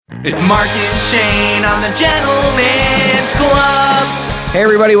It's Mark and Shane on the Gentleman's Club. Hey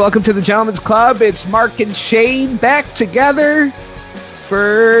everybody, welcome to the Gentleman's Club. It's Mark and Shane back together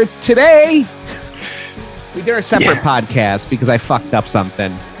for today. We did a separate podcast because I fucked up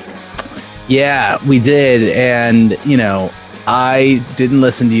something. Yeah, we did. And, you know, I didn't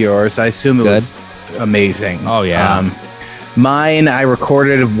listen to yours. I assume it was amazing. Oh, yeah. Mine, I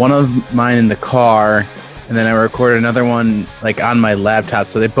recorded one of mine in the car, and then I recorded another one like on my laptop.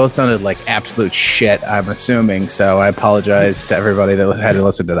 So they both sounded like absolute shit, I'm assuming. So I apologize to everybody that had to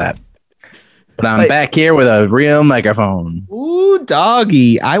listen to that. But I'm back here with a real microphone. Ooh,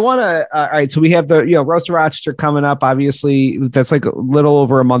 doggy. I want to. All right. So we have the, Roast of Rochester coming up. Obviously, that's like a little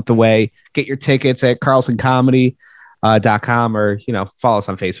over a month away. Get your tickets at carlsoncomedy.com or, follow us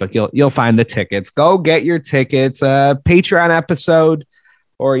on Facebook. You'll find the tickets. Go get your tickets. Patreon episode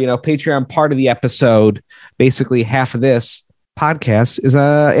or, Patreon part of the episode. Basically, half of this podcast is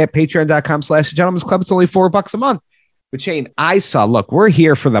at patreon.com/gentleman's club. It's only $4 a month. But Shane, look, we're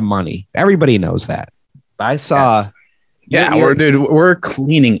here for the money. Everybody knows that. I saw. Yes. Yeah, we're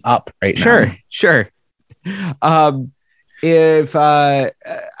cleaning up right now. Sure. If I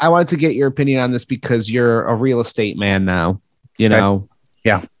wanted to get your opinion on this because you're a real estate man now, Okay.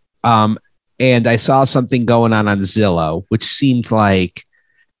 Yeah. And I saw something going on Zillow, which seemed like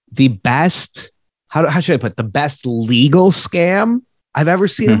the best, how should I put it? The best legal scam I've ever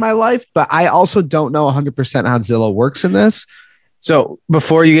seen in my life, but I also don't know 100% how Zillow works in this. So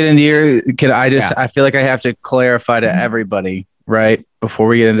before you get into I feel like I have to clarify to everybody, right? Before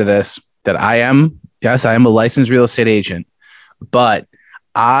we get into this, that I am a licensed real estate agent, but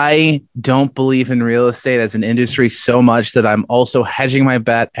I don't believe in real estate as an industry so much that I'm also hedging my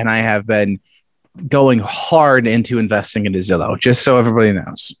bet. And I have been going hard into investing into Zillow, just so everybody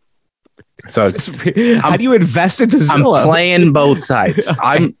knows. So how do you invest into Zillow? I'm playing both sides.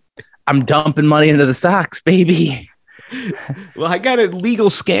 I'm dumping money into the stocks, baby. Well, I got a legal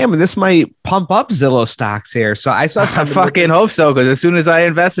scam, and this might pump up Zillow stocks here. So I saw something. I fucking hope so, because as soon as I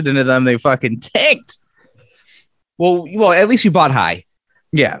invested into them, they fucking tanked. Well, at least you bought high.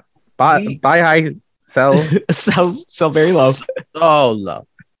 Yeah, buy high, sell very low. Oh, low.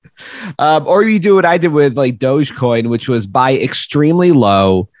 Or you do what I did with like Dogecoin, which was buy extremely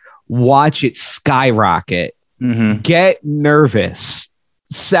low, watch it skyrocket, get nervous,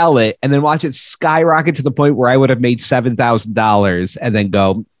 sell it, and then watch it skyrocket to the point where I would have made $7,000 and then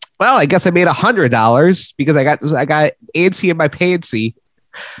go, well, I guess I made $100 because I got antsy in my pantsy.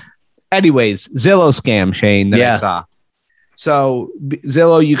 Anyways, Zillow scam, Shane, that I saw. So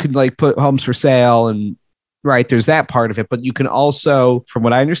Zillow, you can like put homes for sale and right, there's that part of it, but you can also, from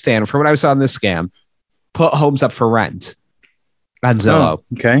what I understand, from what I saw in this scam, put homes up for rent on Zillow. Oh,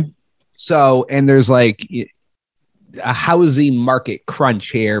 okay. So, and there's like a housing market crunch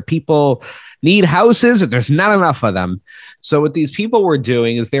here. People need houses and there's not enough of them. So what these people were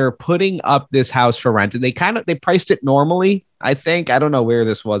doing is they were putting up this house for rent, and they priced it normally. I think, I don't know where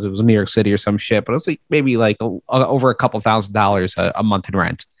this was. It was New York City or some shit, but it was like maybe like over a couple $1,000s a month in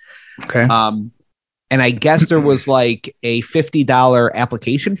rent. Okay. And I guess there was like a $50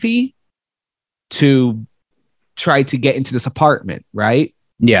 application fee to try to get into this apartment, right?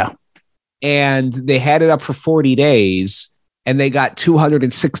 Yeah. And they had it up for 40 days and they got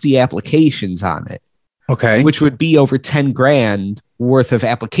 260 applications on it. Okay. Which would be over 10 grand worth of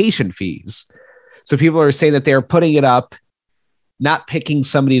application fees. So people are saying that they're putting it up, not picking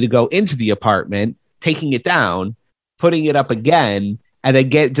somebody to go into the apartment, taking it down, putting it up again, and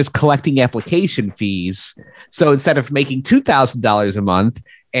then just collecting application fees. So instead of making $2,000 a month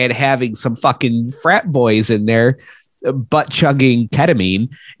and having some fucking frat boys in there butt chugging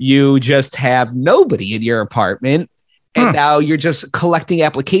ketamine, you just have nobody in your apartment. And now you're just collecting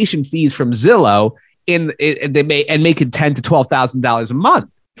application fees from Zillow and making $10,000 to $12,000 a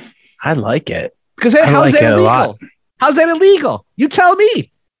month. I like it. Because how's that illegal? How's that illegal? You tell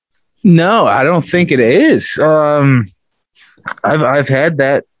me. No, I don't think it is. I've had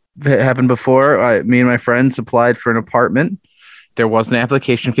that happen before. Me and my friends applied for an apartment. There was an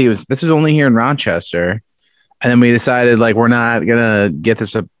application fee. This was only here in Rochester. And then we decided, like, we're not going to get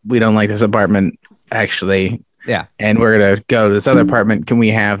this. We don't like this apartment, actually. Yeah. And we're going to go to this other apartment. Can we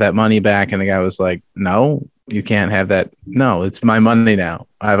have that money back? And the guy was like, no, you can't have that. No, it's my money now.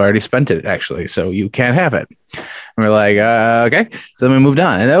 I've already spent it, actually. So you can't have it. And we're like, okay. So then we moved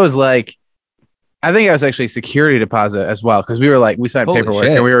on. And that was like, I think I was actually security deposit as well. Cause we were like, we signed paperwork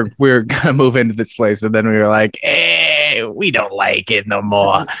and we were going to move into this place. And then we were like, we don't like it no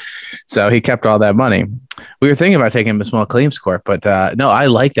more. So he kept all that money. We were thinking about taking him to small claims court, but no, I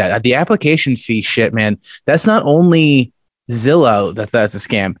like that. The application fee shit, man. That's not only Zillow that's a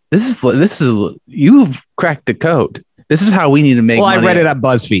scam. This is you've cracked the code. This is how we need to make money. I read it on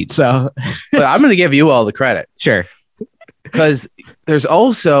BuzzFeed, so but I'm going to give you all the credit. Sure. Because there's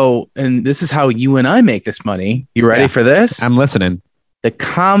also, and this is how you and I make this money. You ready for this? I'm listening. The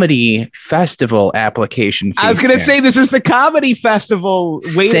comedy festival application fee. I was going to say, this is the comedy festival.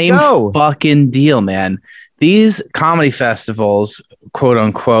 Same fucking deal, man. These comedy festivals, quote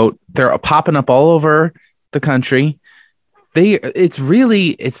unquote, they're popping up all over the country.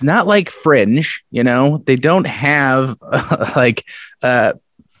 It's not like Fringe, you know, they don't have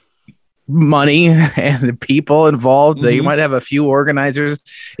money and people involved. Mm-hmm. They might have a few organizers.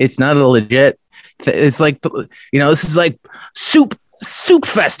 It's not a legit. It's like, you know, this is like soup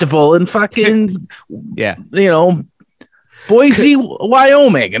festival in fucking you know, Boise,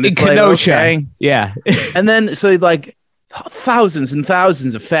 Wyoming, and it's in Kenosha. Okay. Yeah. And then so like thousands and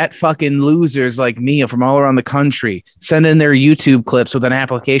thousands of fat fucking losers like me from all around the country send in their YouTube clips with an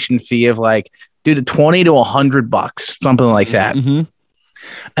application fee of like, dude, $20 to $100, something like that. Mm-hmm.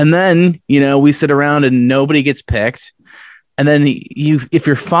 And then, you know, we sit around and nobody gets picked. And then if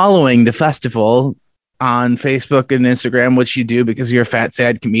you're following the festival on Facebook and Instagram, which you do because you're a fat,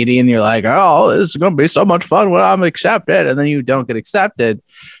 sad comedian, you're like, oh, this is going to be so much fun when I'm accepted. And then you don't get accepted.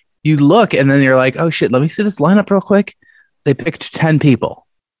 You look and then you're like, oh shit, let me see this lineup real quick. They picked 10 people.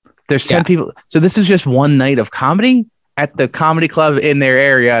 There's 10 people. So this is just one night of comedy at the comedy club in their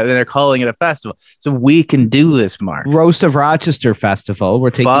area, and they're calling it a festival. So we can do this, Mark. Roast of Rochester Festival. We're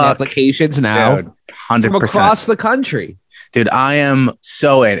taking applications now, dude, 100%. From across the country. Dude, I am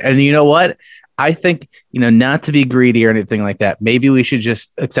so in. And you know what? I think, you know, not to be greedy or anything like that, maybe we should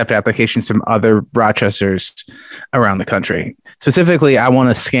just accept applications from other Rochesters around the country. Specifically, I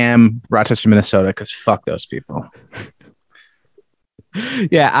want to scam Rochester, Minnesota, because fuck those people.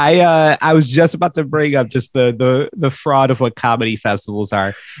 Yeah, I was just about to bring up just the fraud of what comedy festivals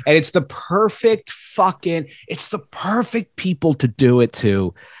are, and it's the perfect people to do it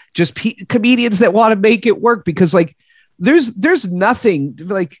to, just comedians that want to make it work, because like there's nothing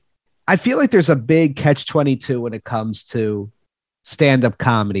like, I feel like there's a big catch-22 when it comes to stand-up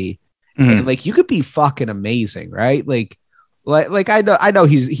comedy, and like you could be fucking amazing, right? Like I know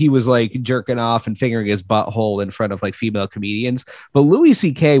he was like jerking off and fingering his butthole in front of like female comedians, but Louis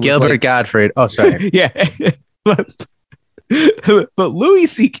C.K. was Gilbert Gottfried. Oh, sorry. Yeah. but Louis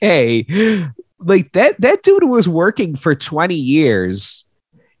C.K. like that dude was working for 20 years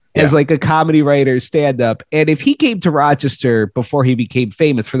as like a comedy writer, stand up. And if he came to Rochester before he became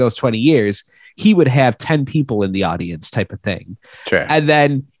famous for those 20 years, he would have 10 people in the audience type of thing. Sure. And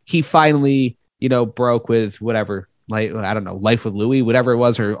then he finally, you know, broke with whatever, like, I don't know, Life with Louis, whatever it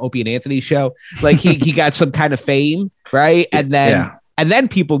was, or Opie and Anthony show. Like he got some kind of fame, right? And then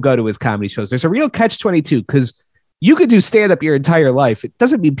people go to his comedy shows. There's a real catch-22, because you could do stand-up your entire life. It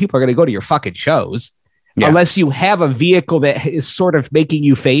doesn't mean people are going to go to your fucking shows unless you have a vehicle that is sort of making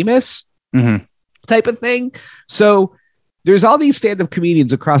you famous type of thing. So there's all these stand-up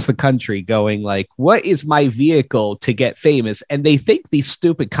comedians across the country going like, what is my vehicle to get famous? And they think these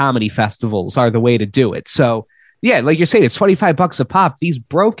stupid comedy festivals are the way to do it. So yeah, like you're saying, it's $25 a pop. These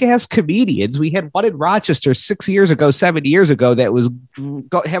broke ass comedians. We had one in Rochester 7 years ago that was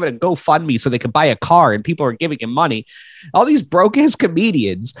having a GoFundMe so they could buy a car, and people are giving him money. All these broke ass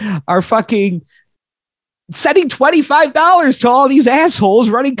comedians are fucking sending $25 to all these assholes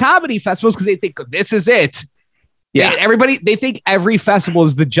running comedy festivals because they think this is it. Yeah, they think every festival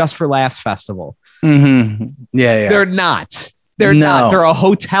is the Just for Laughs festival. Mm-hmm. Yeah, they're not. They're not. They're a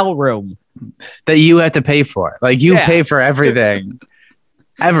hotel room that you have to pay for. Like you pay for everything.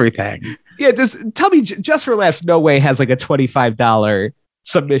 Everything. Yeah, just tell me, Just for Laughs no way has like a $25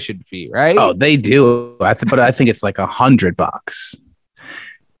 submission fee, right? Oh, they do. But I think it's like $100.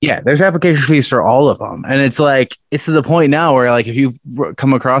 Yeah, there's application fees for all of them. And it's like, it's to the point now where like, if you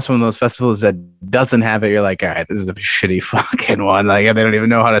come across one of those festivals that doesn't have it, you're like, all right, this is a shitty fucking one. Like, they don't even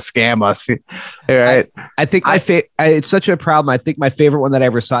know how to scam us. All right. I think it's such a problem. I think my favorite one that I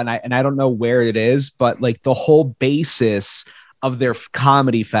ever saw, and I don't know where it is, but like the whole basis of their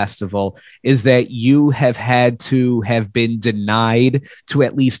comedy festival is that you have had to have been denied to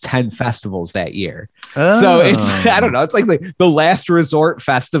at least 10 festivals that year. Oh. So it's, I don't know, it's like the Last Resort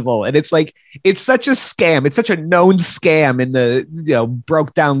Festival. And it's like, it's such a scam. It's such a known scam in the, you know,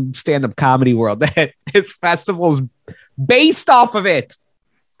 broke down stand-up comedy world that his festival's based off of it.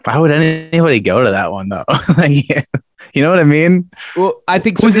 Why would anybody go to that one though? Like, yeah. You know what I mean? Well, I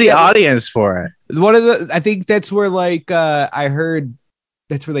think who's the audience for it? I think that's where like I heard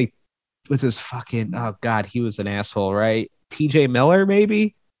that's where like with his fucking, oh god, he was an asshole, right? TJ Miller,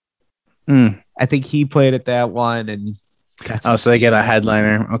 maybe. I think he played at that one, and Oh, so they get a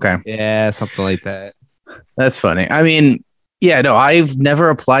headliner. Okay. Yeah, something like that. That's funny. I mean, yeah, no, I've never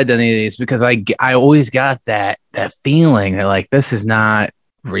applied to any of these because I always got that feeling that like this is not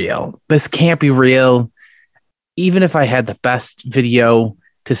real. This can't be real. Even if I had the best video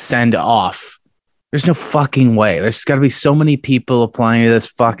to send off, there's no fucking way. There's got to be so many people applying to this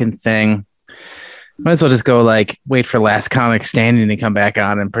fucking thing. Might as well just go like wait for Last Comic Standing to come back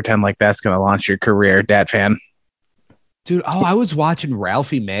on and pretend like that's going to launch your career, Dat fan. Dude, I was watching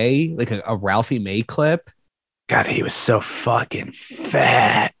Ralphie May, like a Ralphie May clip. God, he was so fucking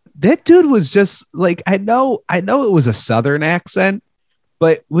fat. That dude was just like, I know it was a Southern accent,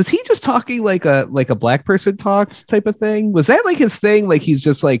 but was he just talking like a black person talks type of thing? Was that like his thing? Like he's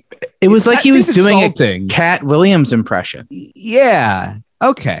just like, it was like he was doing insulting. A Cat Williams impression. Yeah.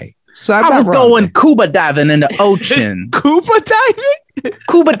 Okay. So I was going scuba diving in the ocean. Scuba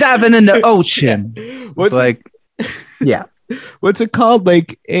diving in the ocean. What's like, yeah. What's it called?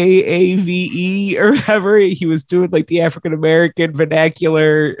 Like AAVE or whatever. He was doing like the African American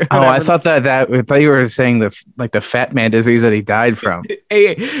vernacular. Oh, I thought I thought you were saying the fat man disease that he died from.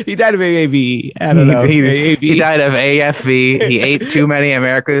 He died of AAVE. I don't know. He died of AFV. He ate too many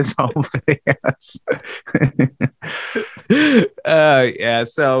America's Home Videos. Yeah.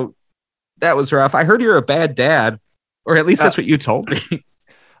 So that was rough. I heard you're a bad dad, or at least that's what you told me.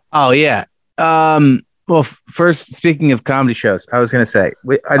 Oh yeah. Well, first, speaking of comedy shows, I was going to say,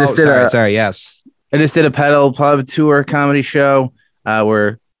 I just did a pedal pub tour comedy show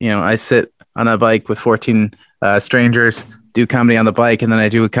where, I sit on a bike with 14 strangers, do comedy on the bike, and then I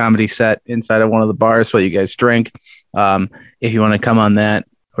do a comedy set inside of one of the bars while you guys drink. If you want to come on that,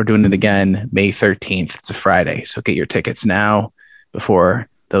 we're doing it again May 13th. It's a Friday. So get your tickets now before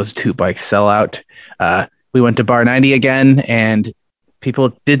those 2 bikes sell out. We went to Bar 90 again, and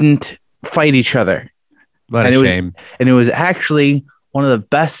people didn't fight each other. What a shame. And it was actually one of the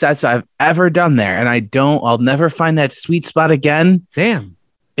best sets I've ever done there. And I'll never find that sweet spot again. Damn.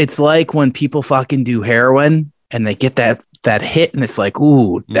 It's like when people fucking do heroin and they get that hit and it's like,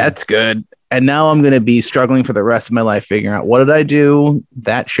 ooh, that's good. And now I'm going to be struggling for the rest of my life figuring out what did I do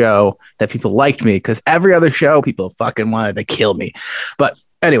that show that people liked me, because every other show people fucking wanted to kill me. But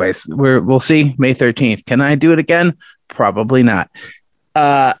anyways, we'll see May 13th. Can I do it again? Probably not.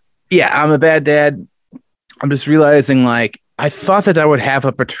 Yeah, I'm a bad dad. I'm just realizing, like, I thought that I would have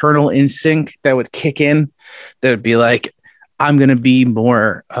a paternal instinct that would kick in. That would be like, I'm going to be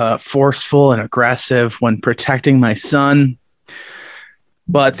more forceful and aggressive when protecting my son.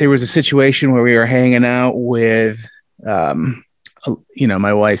 But there was a situation where we were hanging out with,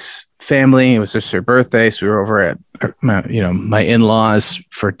 my wife's family. It was just her birthday. So we were over at, my in-laws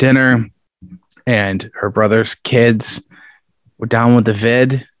for dinner, and her brother's kids were down with the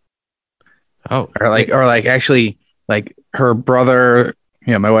vid. Oh, or actually her brother,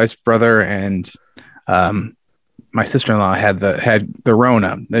 my wife's brother and my sister-in-law had the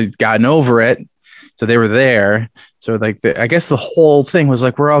Rona. They'd gotten over it, so they were there. So I guess the whole thing was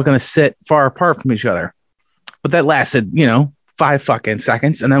like, we're all going to sit far apart from each other, but that lasted 5 fucking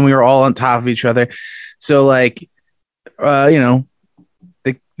seconds, and then we were all on top of each other. So the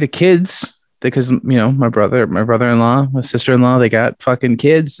kids. Because, my brother-in-law, my sister-in-law, they got fucking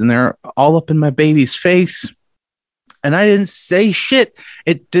kids and they're all up in my baby's face. And I didn't say shit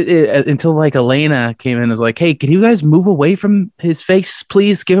until like Elena came in and was like, hey, can you guys move away from his face,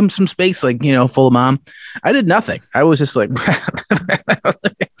 please? Give him some space, full of mom. I did nothing. I was just like,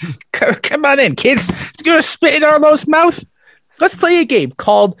 come on in, kids. You're going to spit in Arlo's mouth? Let's play a game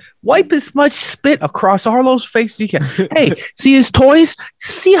called Wipe as much spit across Arlo's face as you can. Hey, see his toys?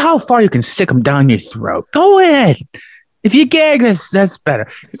 See how far you can stick them down your throat. Go ahead. If you gag, that's better.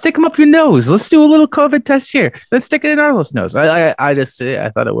 Stick them up your nose. Let's do a little COVID test here. Let's stick it in Arlo's nose. I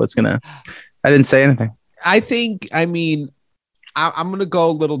thought it was I didn't say anything. I'm going to go a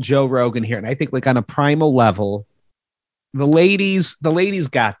little Joe Rogan here. And I think like on a primal level, the ladies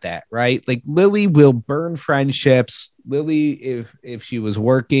got that, right? Like Lily will burn friendships. Lily, if she was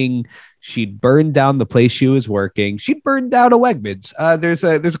working, she'd burn down the place she was working. She'd burn down a Wegmans. There's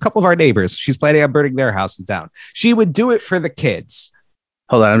a couple of our neighbors. She's planning on burning their houses down. She would do it for the kids.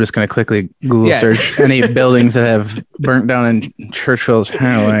 Hold on, I'm just going to quickly Google search any buildings that have burnt down in Churchill's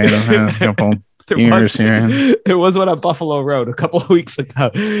Highway. There was one on Buffalo Road a couple of weeks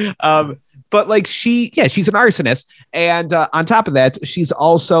ago. But like she's an arsonist. And on top of that, she's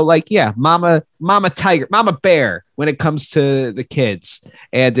also like, mama tiger, mama bear when it comes to the kids.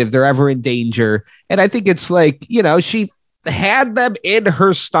 And if they're ever in danger. And I think it's like, she had them in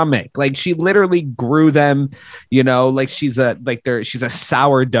her stomach. Like she literally grew them, you know, like she's a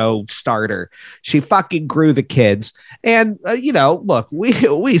sourdough starter. She fucking grew the kids. And you know, look, we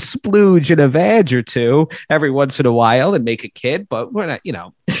splooge in a vag or two every once in a while and make a kid, but we're not, you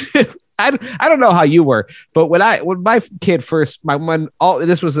know. I don't know how you were, but when my kid first,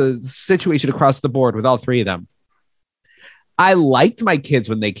 this was a situation across the board with all three of them. I liked my kids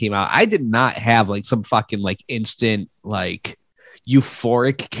when they came out. I did not have like some fucking like instant like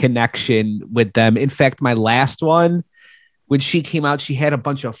euphoric connection with them. In fact, my last one, when she came out, she had a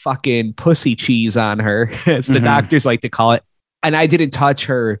bunch of fucking pussy cheese on her, as the doctors like to call it. And I didn't touch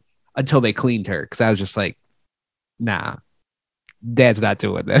her until they cleaned her because I was just like, nah, Dad's not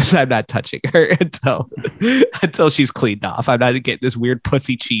doing this. I'm not touching her until she's cleaned off. I'm not getting this weird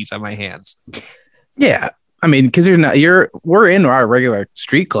pussy cheese on my hands. Yeah. I mean, because we're in our regular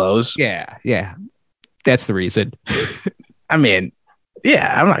street clothes. Yeah. That's the reason. I mean,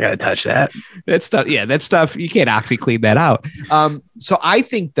 yeah, I'm not gonna touch that. That stuff, you can't actually clean that out. So I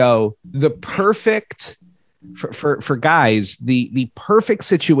think though, the perfect for guys, the perfect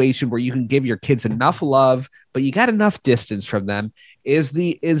situation where you can give your kids enough love, but you got enough distance from them is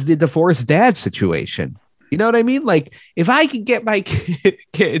the divorced dad situation. You know what I mean? Like if I could get my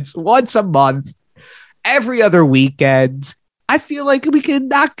kids once a month, every other weekend, I feel like we can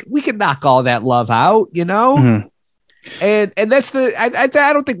knock all that love out, you know? Mm-hmm. And that's I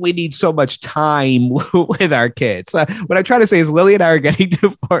don't think we need so much time with our kids. What I'm trying to say is Lily and I are getting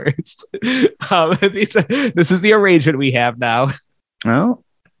divorced. This is the arrangement we have now. Well,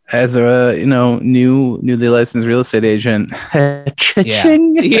 as a newly licensed real estate agent,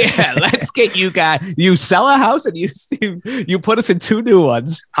 yeah, let's get you guys. You sell a house and you put us in 2 new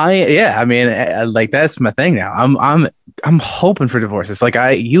ones. I mean, like that's my thing now. I'm hoping for divorces. Like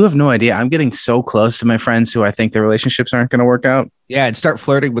you have no idea. I'm getting so close to my friends who I think their relationships aren't going to work out. Yeah, and start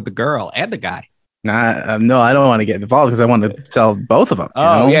flirting with the girl and the guy. Nah, no, I don't want to get involved because I want to sell both of them.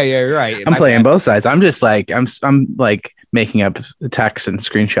 Oh, yeah, you're right. I'm playing both sides. I'm just like I'm like making up text and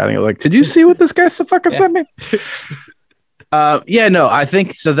screenshotting it. Like, did you see what this guy fucking sent me? No, I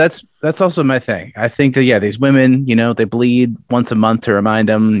think so. That's also my thing. I think that these women, they bleed once a month to remind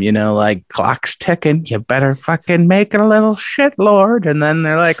them, like clock's ticking. You better fucking make it a little shit, Lord. And then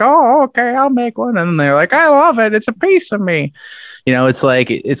they're like, oh, okay, I'll make one. And then they're like, I love it. It's a piece of me. It's like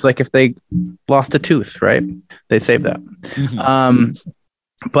if they lost a tooth, right? They save that. Mm-hmm.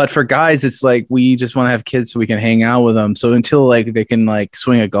 But for guys, it's like we just want to have kids so we can hang out with them. So until like they can like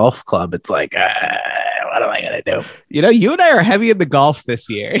swing a golf club, it's like, what am I gonna do? You and I are heavy in the golf this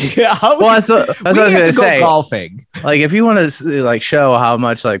year. Well, that's what I was gonna say. Golfing. Like, if you want to like show how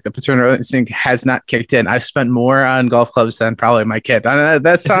much like the paternal instinct has not kicked in, I've spent more on golf clubs than probably my kid.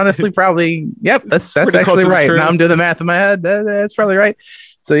 That's honestly probably that's actually right. Now I'm doing the math in my head. That's probably right.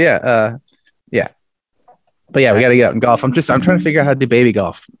 So yeah. But yeah, we got to get out and golf. I'm trying to figure out how to do baby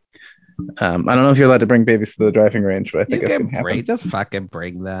golf. I don't know if you're allowed to bring babies to the driving range, but I think just fucking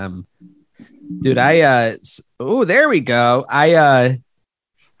bring them, dude. There we go. I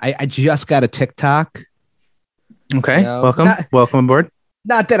just got a TikTok. Okay, welcome aboard.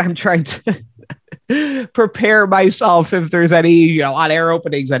 Not that I'm trying to prepare myself if there's any on air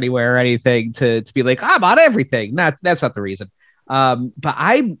openings anywhere or anything to be like I'm on everything. That's not the reason. But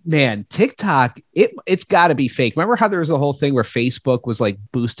TikTok, it's got to be fake. Remember how there was the whole thing where Facebook was like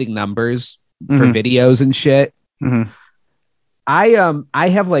boosting numbers for videos and shit? Mm-hmm. I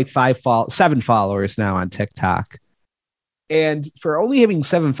have like 7 followers now on TikTok, and for only having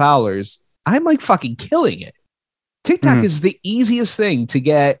 7 followers, I'm like fucking killing it. TikTok is the easiest thing to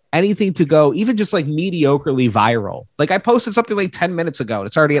get anything to go, even just like mediocrely viral. Like I posted something like 10 minutes ago, and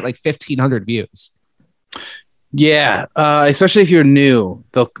it's already at like 1,500 views. Yeah, especially if you're new,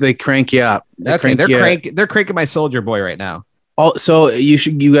 they crank you up. They're cranking my Soldier Boy right now. So you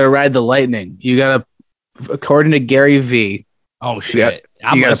got to ride the lightning. You got to, according to Gary V. Oh shit!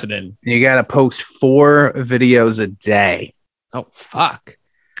 I'm listening. You got to post 4 videos a day. Oh fuck!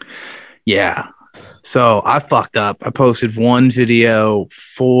 Yeah. So I fucked up. I posted 1 video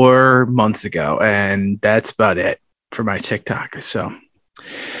 4 months ago, and that's about it for my TikTok. So.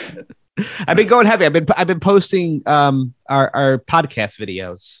 I've been going heavy. I've been posting our podcast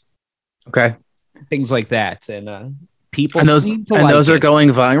videos. Okay. Things like that. And people seem to like those are going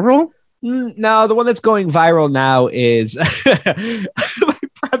viral? No, the one that's going viral now is my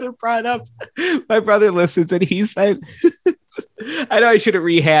brother brought up. My brother listens and he said I know I shouldn't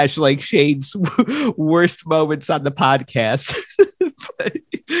rehash like Shane's worst moments on the podcast. But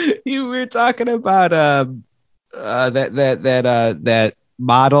you were talking about that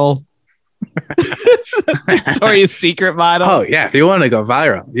model Victoria's Secret model. Oh yeah, if you want to go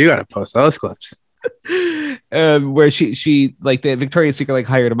viral, you got to post those clips. Where she like the Victoria's Secret like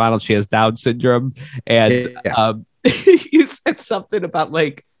hired a model. She has Down syndrome, and you said something about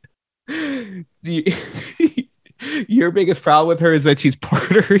like your biggest problem with her is that she's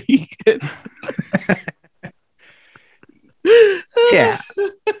Puerto Rican. Yeah.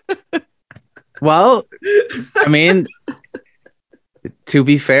 Well, I mean, to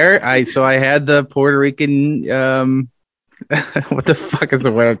be fair, I had the Puerto Rican what the fuck is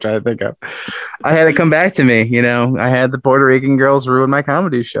the word I'm trying to think of? I had it come back to me, you know. I had the Puerto Rican girls ruin my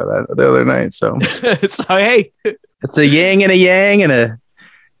comedy show the other night. So hey, it's a yin and a yang and a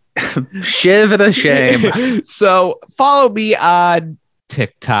shiv and a shame. So follow me on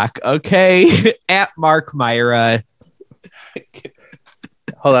TikTok, okay? At Mark Myra.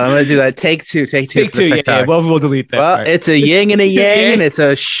 Hold on, I'm gonna do that. Take two. Take two. Yeah, we'll delete that. Well, part. It's a yin and a yang, and it's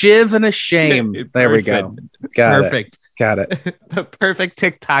a shiv and a shame. There we go. Perfect. Got it. The perfect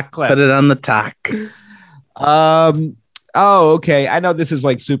TikTok clip. Put it on the talk. Oh, okay. I know this is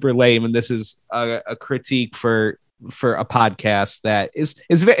like super lame, and this is a critique for a podcast that it's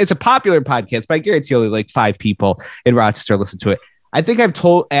a popular podcast, but I guarantee only like 5 people in Rochester listen to it. I think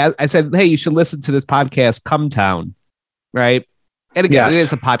I said, hey, you should listen to this podcast, Come Town, right? And again, It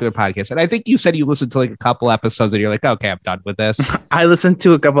is a popular podcast. And I think you said you listened to like a couple episodes and you're like, okay, I'm done with this. I listened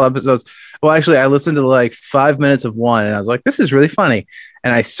to a couple episodes. Well, actually, I listened to like 5 minutes of one and I was like, this is really funny.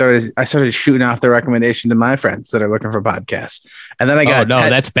 And I started shooting off the recommendation to my friends that are looking for podcasts. And then I got,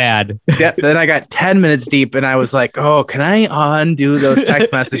 that's bad. Yeah. Then I got 10 minutes deep and I was like, oh, can I undo those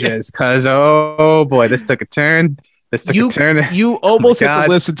text messages? Cause oh boy, this took a turn. You almost have to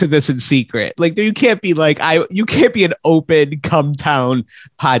listen to this in secret. Like you can't be like you can't be an open Come Town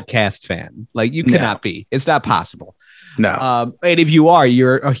podcast fan. Like you cannot be. It's not possible. No. And if you are,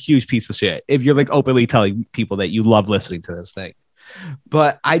 you're a huge piece of shit. If you're like openly telling people that you love listening to this thing.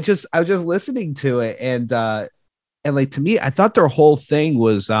 But I was just listening to it and like to me, I thought their whole thing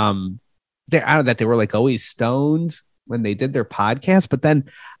was that they were like always stoned when they did their podcast, but then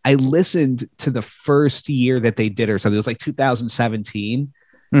I listened to the first year that they did or something. It was like 2017.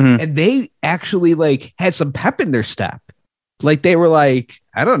 Mm-hmm. And they actually like had some pep in their step. Like they were like,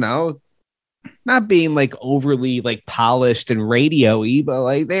 I don't know, not being like overly like polished and radio-y, but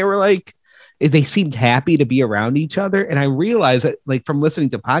like they were like, they seemed happy to be around each other. And I realized that like from listening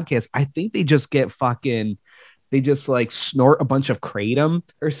to podcasts, I think they just get they just like snort a bunch of kratom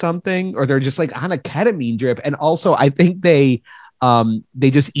or something, or they're just like on a ketamine drip. And also I think they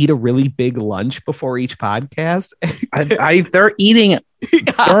just eat a really big lunch before each podcast. They're eating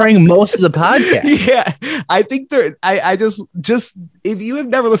during most of the podcast. Yeah. I think I just if you have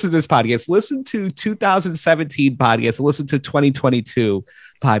never listened to this podcast, listen to 2017 podcast, listen to 2022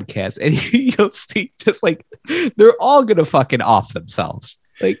 podcast, and you'll see just like they're all gonna fucking off themselves.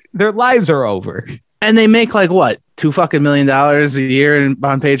 Like their lives are over. And they make like what, $2 million a year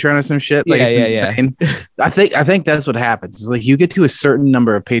on Patreon or some shit. Like it's insane. I think that's what happens. It's like you get to a certain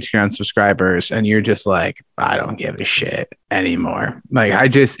number of Patreon subscribers and you're just like, I don't give a shit anymore. Like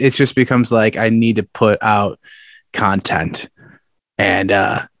it just becomes like I need to put out content. And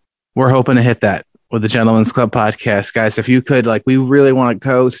we're hoping to hit that with the Gentleman's Club podcast. Guys, if you could, like, we really want to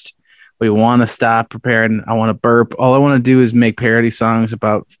coast. We want to stop preparing. I want to burp. All I want to do is make parody songs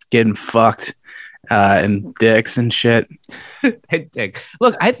about getting fucked. And dicks and shit. Dick.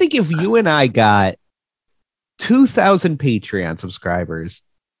 Look, I think if you and I got 2,000 Patreon subscribers,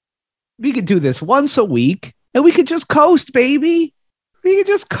 we could do this once a week and we could just coast, baby. We could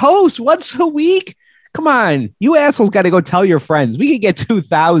just coast once a week. Come on. You assholes got to go tell your friends. We could get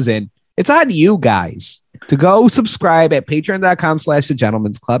 2,000. It's on you guys to go subscribe at patreon.com/the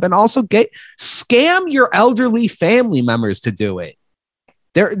Gentleman's Club and also scam your elderly family members to do it.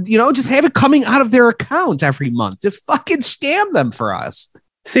 They're, just have it coming out of their account every month. Just fucking scam them for us.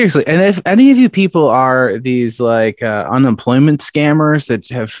 Seriously. And if any of you people are these like unemployment scammers that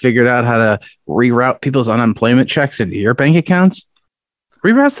have figured out how to reroute people's unemployment checks into your bank accounts,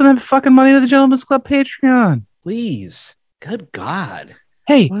 reroute some of that fucking money to the Gentleman's Club Patreon. Please. Good God.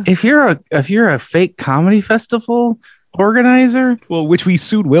 Hey, what? if you're a fake comedy festival organizer, well, which we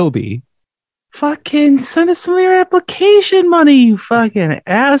soon will be, fucking send us some of your application money, you fucking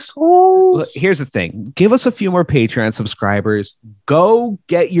assholes. Look, here's the thing. Give us a few more Patreon subscribers. Go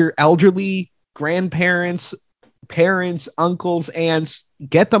get your elderly grandparents, parents, uncles, aunts,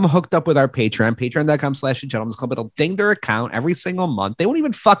 get them hooked up with our Patreon, patreon.com/gentlemen's club. It'll ding their account every single month. They won't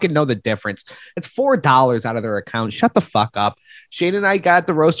even fucking know the difference. It's $4 out of their account. Shut the fuck up. Shane and I got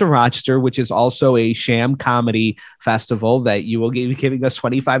the Roast of Rochester, which is also a sham comedy festival that you will be giving us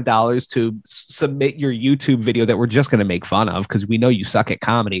 $25 to submit your YouTube video that we're just going to make fun of because we know you suck at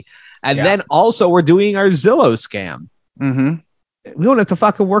comedy. And then also we're doing our Zillow scam. Mm-hmm. We don't have to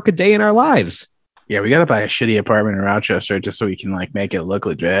fucking work a day in our lives. Yeah, we got to buy a shitty apartment in Rochester just so we can like make it look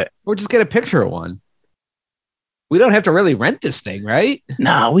legit. Or just get a picture of one. We don't have to really rent this thing, right?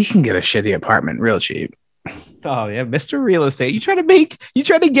 No, we can get a shitty apartment real cheap. Oh yeah, Mr. Real Estate. You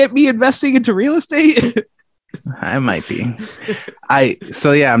trying to get me investing into real estate? I might be. I'm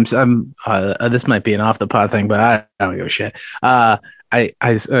this might be an off the pod thing, but I don't give a shit.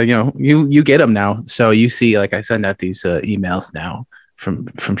 You get them now. So you see, like I send out these emails now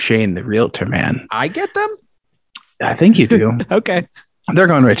from Shane, the realtor man. I get them? I think you do. Okay. They're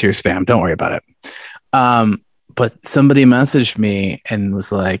going right to your spam. Don't worry about it. But somebody messaged me and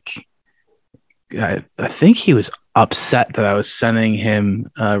was like, I think he was upset that I was sending him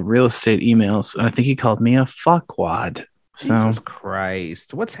real estate emails. I think he called me a fuckwad. Jesus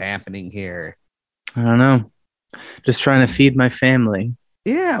Christ. What's happening here? I don't know. Just trying to feed my family.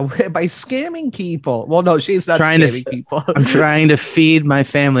 Yeah, by scamming people. Well, no, she's not scamming people. I'm trying to feed my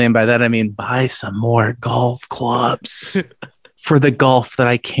family. And by that, I mean buy some more golf clubs for the golf that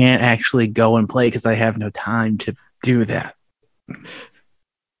I can't actually go and play because I have no time to do that.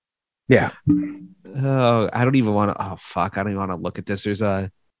 Yeah. Oh, I don't even want to. Oh, fuck. I don't even want to look at this. There's a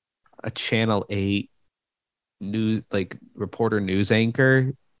Channel 8 news, like reporter news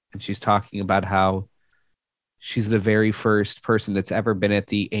anchor. And she's talking about how she's the very first person that's ever been at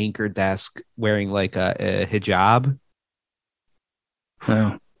the anchor desk wearing like a hijab.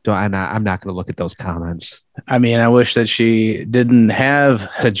 Oh. I'm not going to look at those comments. I mean, I wish that she didn't have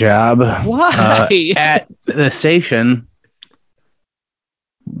hijab. Why? At the station.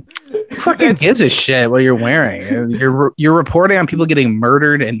 Who fucking gives a shit what you're wearing? You're reporting on people getting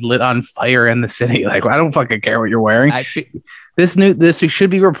murdered and lit on fire in the city. Like, I don't fucking care what you're wearing. This should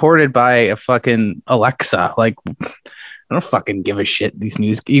be reported by a fucking Alexa. Like, I don't fucking give a shit. These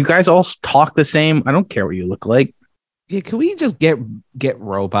news, you guys all talk the same. I don't care what you look like. Yeah, can we just get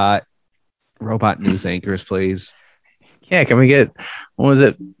robot news anchors, please? Yeah, can we get, what was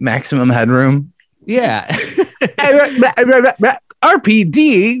it, maximum headroom? Yeah.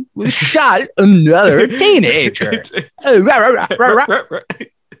 RPD shot another teenager. Yeah,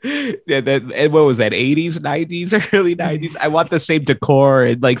 and what was that? 80s, 90s, early 90s. I want the same decor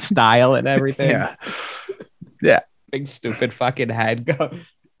and like style and everything. Yeah. Big stupid fucking head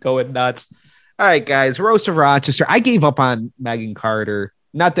going nuts. All right, guys. Roast of Rochester. I gave up on Megan Carter.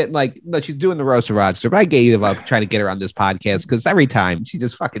 Not that no, she's doing the Roast of Rochester, but I gave up trying to get her on this podcast because every time she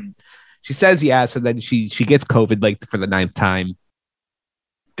just fucking she says yes and then she gets COVID like for the 9th time.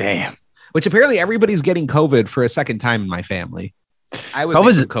 Damn. Which apparently everybody's getting COVID for a second time in my family. I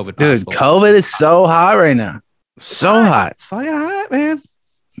was COVID. Dude, COVID is so hot right now. So hot. It's fucking hot, man.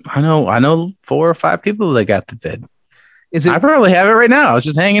 I know 4 or 5 people that got the vid. I probably have it right now. I was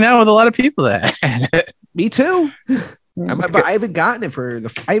just hanging out with a lot of people that had it. Me too. But I haven't gotten it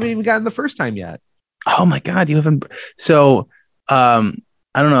I haven't even gotten the first time yet. Oh my God. You haven't. So,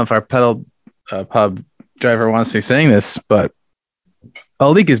 I don't know if our pedal pub driver wants me saying this, but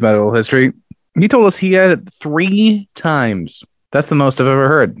I'll leak his medical history. He told us he had it 3 times. That's the most I've ever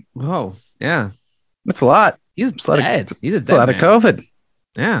heard. Oh, yeah. That's a lot. He's dead. He's a lot of COVID.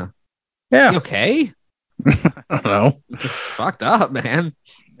 Yeah. Yeah. Is he okay? I don't know. It's fucked up, man.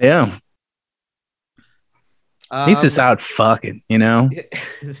 Yeah. He's just out fucking, you know?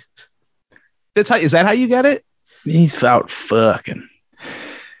 Is that how you get it? He's out fucking.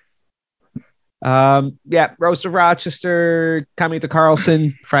 Yeah, Roast of Rochester, Coming at the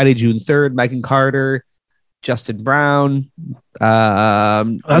Carlson, Friday, June 3rd, Megan Carter, Justin Brown.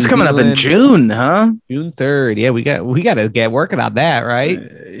 That's coming up in June, huh? June 3rd. Yeah, we got to get working on that, right?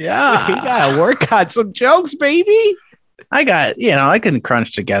 Yeah. We got to work on some jokes, baby. I can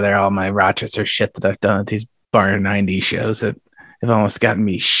crunch together all my Rochester shit that I've done at these Bar 90 shows that have almost gotten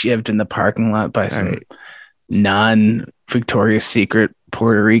me shivved in the parking lot by some non-Victoria's Secret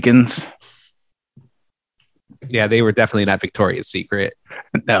Puerto Ricans. Yeah, they were definitely not Victoria's Secret.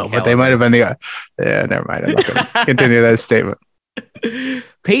 No, but they might have been yeah, never mind. I'm not going to continue that statement.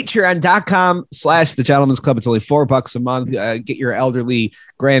 Patreon.com/The Gentlemen's Club. It's only $4 a month. Get your elderly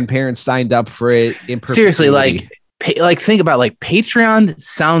grandparents signed up for it. Seriously, like think about Patreon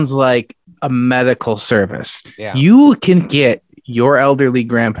sounds like a medical service. Yeah. You can get your elderly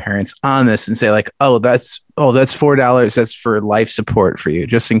grandparents on this and say like, oh, that's $4. That's for life support for you,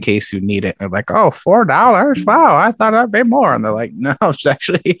 just in case you need it. And they're like, oh, $4. Wow, I thought I'd pay more. And they're like, no, it's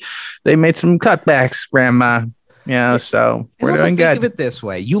actually they made some cutbacks, Grandma. Yeah, so we're doing good. Think of it this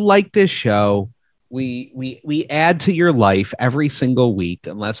way: you like this show. We add to your life every single week,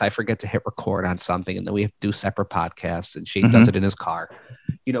 unless I forget to hit record on something, and then we have to do separate podcasts. And Shane does it in his car.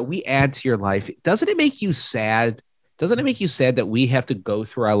 We add to your life. Doesn't it make you sad? Doesn't it make you sad that we have to go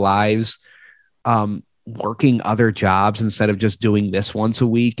through our lives working other jobs instead of just doing this once a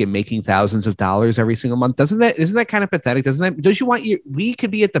week and making thousands of dollars every single month? Isn't that kind of pathetic? Don't you want we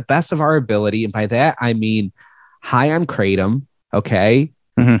could be at the best of our ability. And by that, I mean high on kratom. Okay.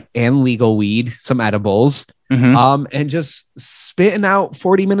 And legal weed, some edibles, and just spitting out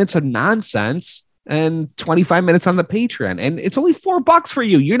 40 minutes of nonsense and 25 minutes on the Patreon. And it's only $4 for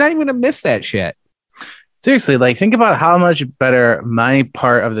you. You're not even going to miss that shit. Seriously, like think about how much better my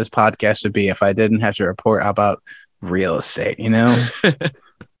part of this podcast would be if I didn't have to report about real estate,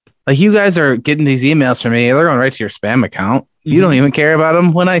 Like you guys are getting these emails from me. They're going right to your spam account. You don't even care about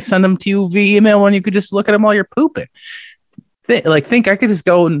them when I send them to you via email when you could just look at them while you're pooping. Think I could just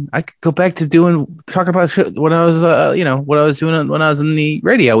go and I could go back to talking about shit when I was what I was doing when I was in the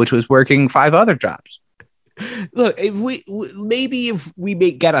radio, which was working 5 other jobs. Look, if we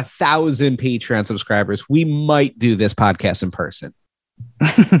get 1,000 Patreon subscribers, we might do this podcast in person.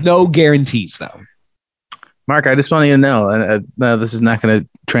 No guarantees though. Mark, I just want you to know, and this is not going to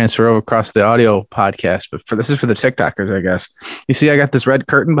transfer over across the audio podcast, but this is for the TikTokers, I guess. You see, I got this red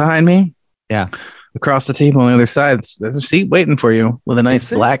curtain behind me. Yeah. Across the table on the other side, there's a seat waiting for you with a nice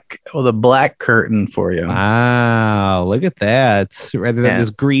black curtain for you. Wow, look at that! Rather than this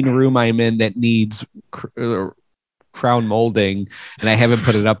green room I'm in that needs crown molding, and I haven't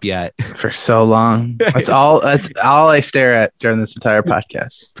put it up yet for so long. That's all I stare at during this entire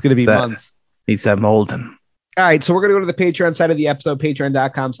podcast. It's gonna be months. Needs that molding. All right, so we're gonna go to the Patreon side of the episode,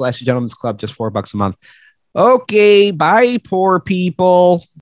 patreon.com/gentlemen's club, just $4 a month. Okay, bye, poor people.